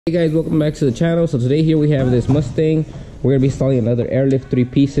Hey guys, welcome back to the channel. So today here we have this Mustang. We're gonna be installing another airlift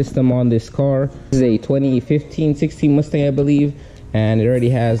 3-piece system on this car. This is a 2015-16 Mustang, I believe, and it already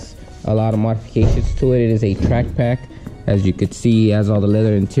has a lot of modifications to it. It is a track pack, as you could see. It has all the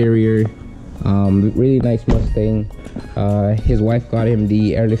leather interior. Really nice Mustang. His wife got him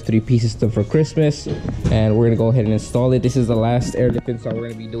the airlift 3-piece system for Christmas, and we're gonna go ahead and install it. This is the last airlift install we're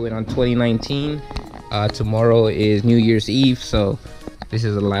gonna be doing on 2019. Tomorrow is New Year's Eve, so this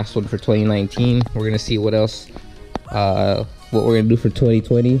is the last one for 2019. We're gonna see what else, what we're gonna do for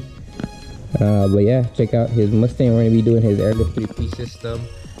 2020. But yeah, check out his Mustang. We're gonna be doing his airlift 3-piece system,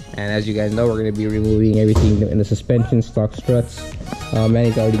 and as you guys know, we're gonna be removing everything in the suspension, stock struts.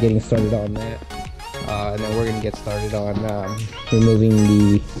 Manny's already getting started on that, and then we're gonna get started on removing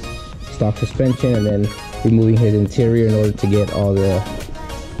the stock suspension, and then removing his interior in order to get all the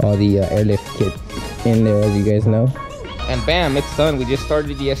airlift kit in there, as you guys know. And bam, it's done. We just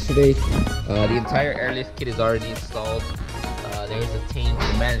started yesterday. The entire airlift kit is already installed. There's a tank,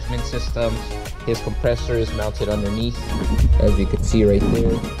 the management system. His compressor is mounted underneath, as you can see right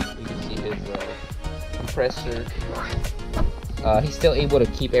there. You can see his compressor. He's still able to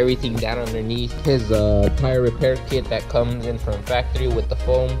keep everything down underneath. His tire repair kit that comes in from factory with the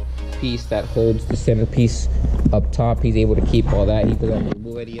foam piece that holds the centerpiece up top. He's able to keep all that. He doesn't have to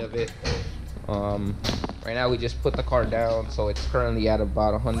remove any of it. Right now we just put the car down, so it's currently at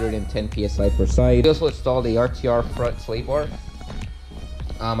about 110 psi per side. We also installed the RTR front sway bar.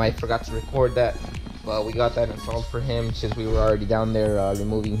 I forgot to record that, but we got that installed for him since we were already down there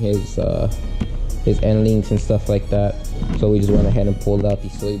removing his end links and stuff like that. So we just went ahead and pulled out the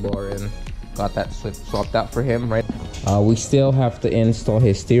sway bar and got that swapped out for him. Right. We still have to install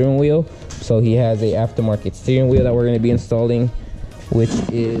his steering wheel, so he has a aftermarket steering wheel that we're going to be installing, which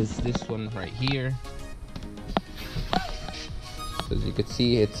is this one right here. As you can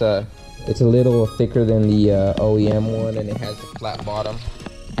see, it's a little thicker than the OEM one, and it has a flat bottom.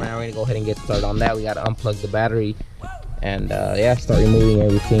 Now we're gonna go ahead and get started on that. We gotta unplug the battery and yeah, start removing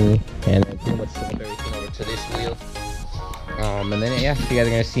everything, and then pretty much swap everything over to this wheel. And then yeah, you guys are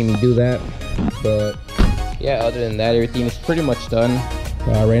gonna see me do that. But yeah, other than that, everything is pretty much done.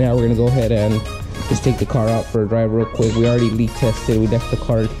 Right now we're gonna go ahead and just take the car out for a drive real quick. We already leak tested. We left the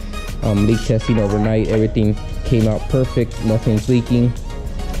car leak testing overnight. Everything came out perfect, nothing's leaking.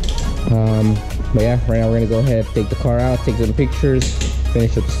 But yeah, right now we're gonna go ahead, take the car out, take some pictures,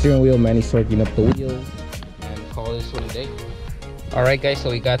 finish up the steering wheel, Manny's sorting up the wheels, and call this one a day. All right guys, so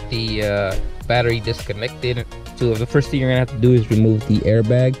we got the battery disconnected. So the first thing you're gonna have to do is remove the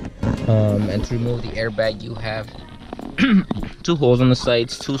airbag, and to remove the airbag you have two holes on the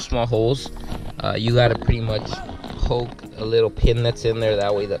sides, two small holes. You gotta pretty much poke a little pin that's in there,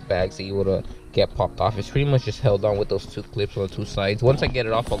 that way the bag's able to get popped off. It's pretty much just held on with those two clips on the two sides. Once I get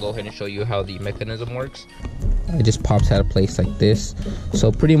it off, I'll go ahead and show you how the mechanism works. It just pops out of place like this.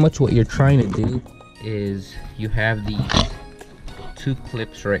 So pretty much what you're trying to do is you have the two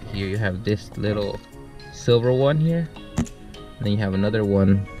clips right here. You have this little silver one here, and then you have another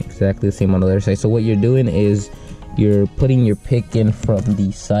one exactly the same on the other side. So what you're doing is you're putting your pick in from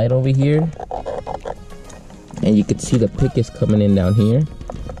the side over here, and you can see the pick is coming in down here.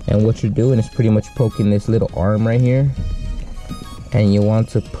 And what you're doing is pretty much poking this little arm right here, and you want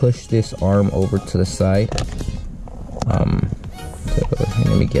to push this arm over to the side. So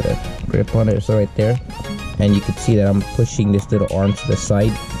let me get a grip on it. So right there, and you can see that I'm pushing this little arm to the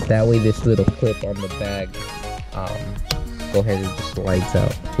side. That way this little clip on the bag go ahead and just slides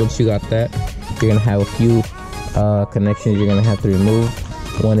out. Once you got that, you're gonna have a few connections you're gonna have to remove.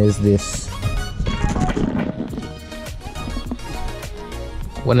 One is this.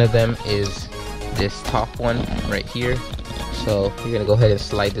 One of them is this top one right here. So you're gonna go ahead and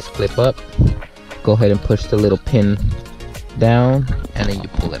slide this clip up, go ahead and push the little pin down, and then you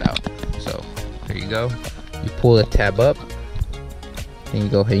pull it out. So there you go. You pull the tab up, and you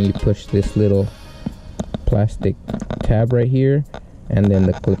go ahead and you push this little plastic tab right here, and then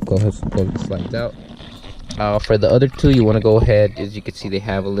the clip slides out. For the other two, you want to go ahead, as you can see, they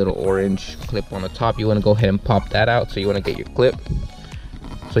have a little orange clip on the top. You want to go ahead and pop that out. So you want to get your clip.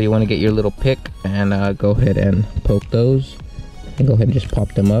 So you want to get your little pick and go ahead and poke those, and go ahead and just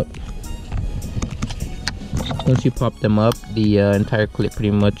pop them up. Once you pop them up, the entire clip pretty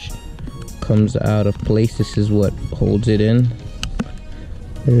much comes out of place. This is what holds it in.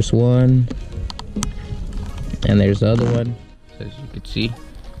 There's one, and there's the other one. As you can see,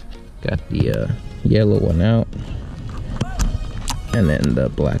 got the yellow one out, and then the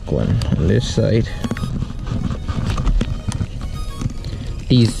black one on this side.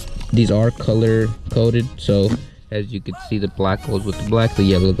 These are color coded, so As you can see, the black goes with the black, the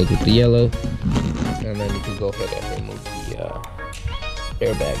yellow goes with the yellow, and then you can go ahead and remove the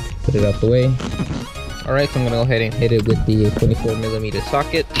airbag. Put it out the way. All right, so I'm gonna go ahead and hit it with the 24mm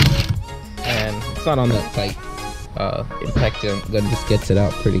socket, and it's not on that tight. Impact gun just gets it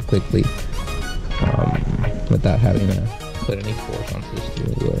out pretty quickly without having to put any force onto the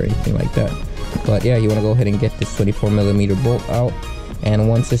steering wheel or anything like that. But yeah, you want to go ahead and get this 24mm bolt out, and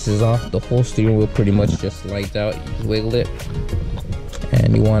once this is off, the whole steering wheel pretty much just slides out. You just wiggle it,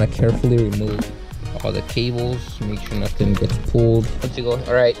 and you want to carefully remove all the cables, make sure nothing gets pulled. Once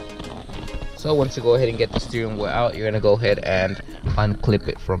you go ahead and get the steering wheel out, you're gonna go ahead and unclip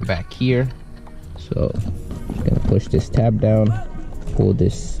it from back here. So you're gonna push this tab down, pull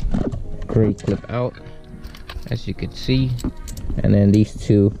this gray clip out, as you can see, and then these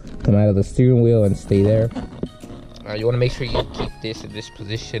two come out of the steering wheel and stay there. You want to make sure you keep this in this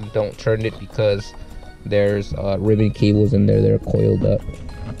position. Don't turn it, because there's ribbon cables in there that are coiled up,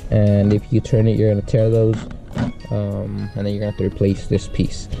 and if you turn it, you're gonna tear those, and then you're gonna have to replace this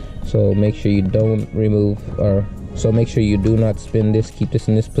piece. So make sure you don't remove, make sure you do not spin this. Keep this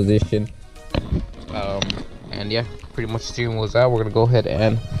in this position. And yeah, pretty much steering wheel's out. We're gonna go ahead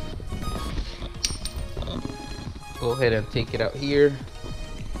and take it out here.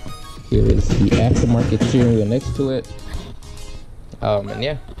 Here is the aftermarket steering wheel next to it. And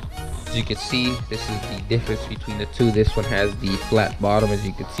yeah, as you can see, this is the difference between the two. This one has the flat bottom, as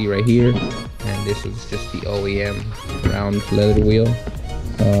you can see right here, and this is just the OEM round leather wheel.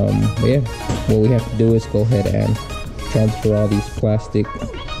 But yeah, what we have to do is go ahead and transfer all these plastic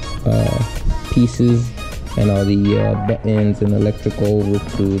pieces and all the buttons and electrical over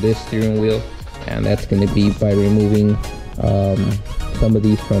to this steering wheel, and that's going to be by removing some of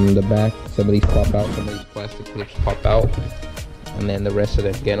these from the back. Some of these pop out, some of these plastic clips pop out, and then the rest of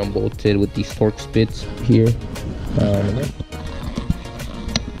them get them bolted with these Torx bits here.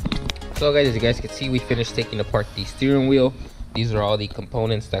 So guys, as you guys can see, we finished taking apart the steering wheel. These are all the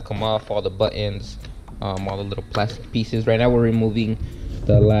components that come off, all the buttons, all the little plastic pieces. Right now we're removing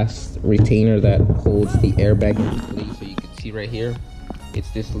the last retainer that holds the airbag in place. So you can see right here, it's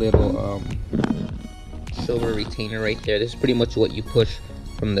this little silver retainer right there. This is pretty much what you push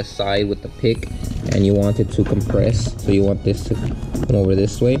from the side with the pick, and you want it to compress. So you want this to come over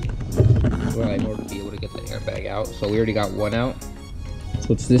this way, in order to be able to get the airbag out. So we already got one out.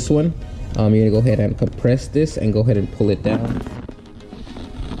 So it's this one. You're gonna go ahead and compress this and go ahead and pull it down.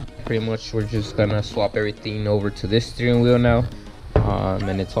 Pretty much we're just gonna swap everything over to this steering wheel now,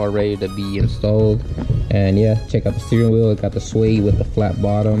 and it's all ready to be installed. And yeah, check out the steering wheel. It got the sway with the flat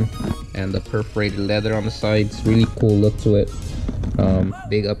bottom and the perforated leather on the sides. Really cool look to it.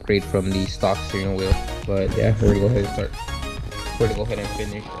 Big upgrade from the stock steering wheel. But yeah, we're gonna go ahead and start. We're gonna go ahead and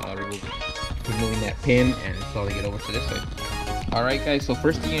finish removing that pin and installing it over to this side. Alright guys, so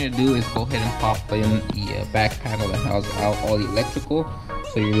first thing you're gonna do is go ahead and pop in the back panel that houses out all the electrical.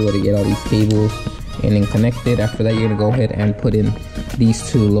 So you're able to get all these cables in and connected. After that, you're gonna go ahead and put in these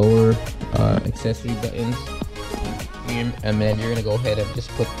two lower accessory buttons, and then you're gonna go ahead and just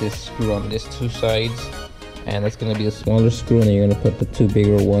put this screw on these two sides, and that's gonna be a smaller screw, and then you're gonna put the two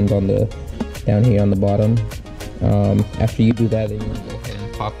bigger ones on the down here on the bottom. After you do that, then you're gonna go ahead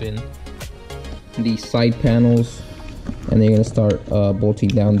and pop in these side panels, and then you're gonna start bolting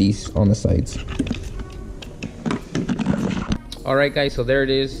down these on the sides. Alright guys, so there it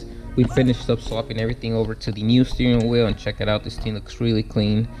is. We finished up swapping everything over to the new steering wheel, and check it out. This thing looks really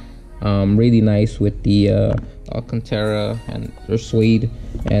clean, really nice with the Alcantara and or suede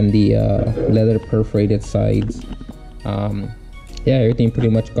and the leather perforated sides. Yeah, everything pretty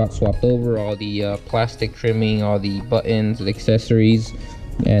much got swapped over. All the plastic trimming, all the buttons, the accessories,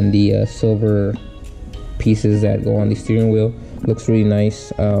 and the silver pieces that go on the steering wheel. Looks really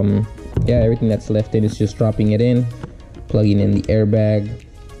nice. Yeah, everything that's left in is just dropping it in, plugging in the airbag,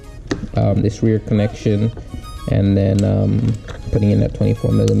 this rear connection, and then putting in that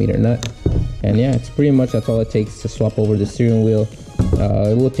 24mm nut. And yeah, it's pretty much, that's all it takes to swap over the steering wheel.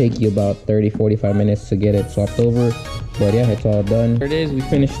 It will take you about 30-45 minutes to get it swapped over, but yeah, it's all done. There it is. We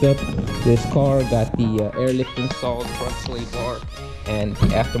finished up this car, got the airlift installed, front sway bar, and the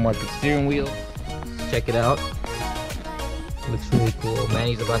aftermarket steering wheel. Check it out. Looks really cool.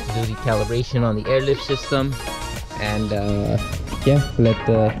 Manny's about to do the calibration on the airlift system, and yeah, let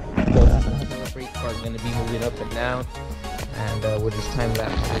the brake car is going to be moving up and down, and we'll just time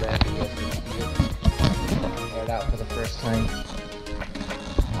lapse for that. You guys can see it aired out for the first time.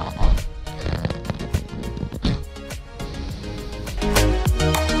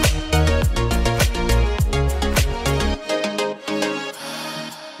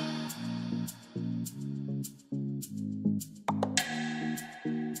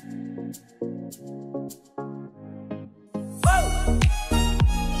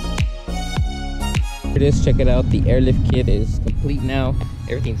 it is. Check it out. The airlift kit is complete now.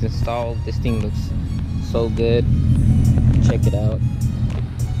 Everything's installed. This thing looks so good. Check it out.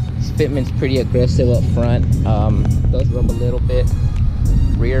 This fitment's pretty aggressive up front. Does rub a little bit.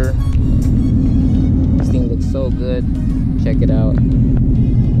 Rear, this thing looks so good. Check it out.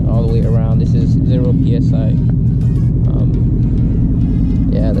 All the way around. This is 0 psi.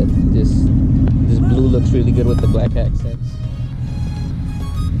 Yeah, this blue looks really good with the black accents.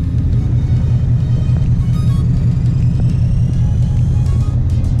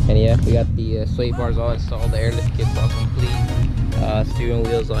 And yeah, we got the sway bars all installed, the airlift kit's all complete. Steering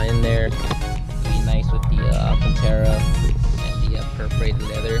wheels are in there. Really nice with the Alcantara and the perforated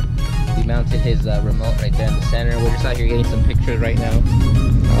leather. We mounted his remote right there in the center. We're just out here getting some pictures right now.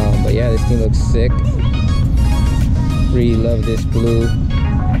 But yeah, this thing looks sick. Really love this blue.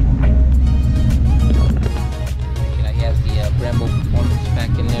 He has the Brembo performance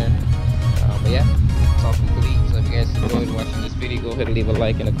pack in there. But yeah, it's all complete. So if you guys enjoyed watching this video, go ahead and leave a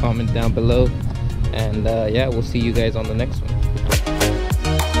like and a comment down below. And yeah, we'll see you guys on the next one.